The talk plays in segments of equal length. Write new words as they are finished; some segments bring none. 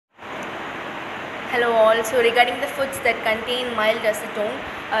Hello all. So regarding the foods that contain mild acetone,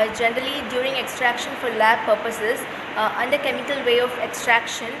 generally during extraction for lab purposes, under chemical way of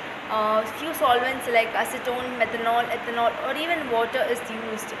extraction, few solvents like acetone, methanol, ethanol or even water is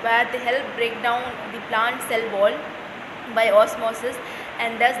used, where they help break down the plant cell wall by osmosis,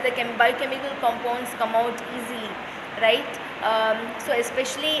 and thus the biochemical compounds come out easily, right? So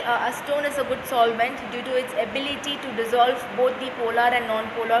especially acetone is a good solvent due to its ability to dissolve both the polar and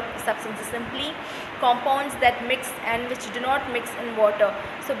non-polar substances, simply compounds that mix and which do not mix in water,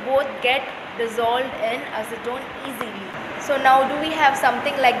 so both get dissolved in acetone easily. So now do we have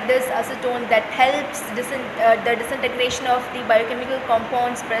something like this acetone that helps the disintegration of the biochemical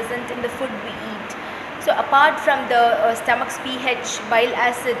compounds present in the food we eat. So apart from the stomach's pH, bile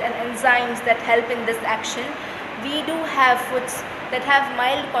acid and enzymes that help in this action, we do have foods that have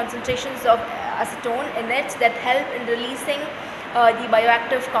mild concentrations of acetone in it that help in releasing the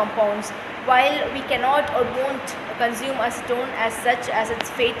bioactive compounds. While we cannot or won't consume acetone as such, as it's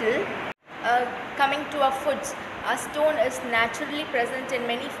fatal, coming to our foods, acetone is naturally present in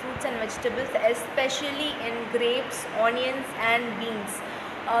many fruits and vegetables, especially in grapes, onions and beans.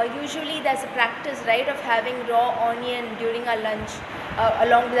 Usually there's a practice, right, of having raw onion during our lunch,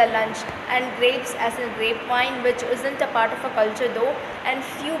 along with our lunch, and grapes as in grape wine, which isn't a part of a culture though, and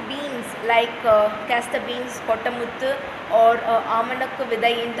few beans like castor beans, kottamuttu or amanakku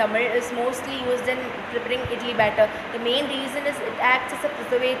vidai in Tamil is mostly used in preparing idli batter. The main reason is it acts as a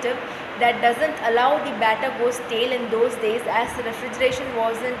preservative that doesn't allow the batter go stale in those days, as refrigeration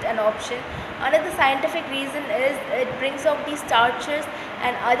wasn't an option. Another scientific reason is it brings out the starches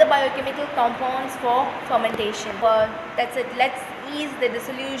and other biochemical compounds for fermentation. That's it. Let's ease the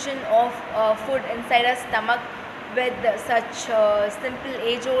dissolution of food inside our stomach with such simple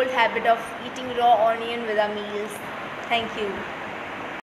age-old habit of eating raw onion with our meals. Thank you.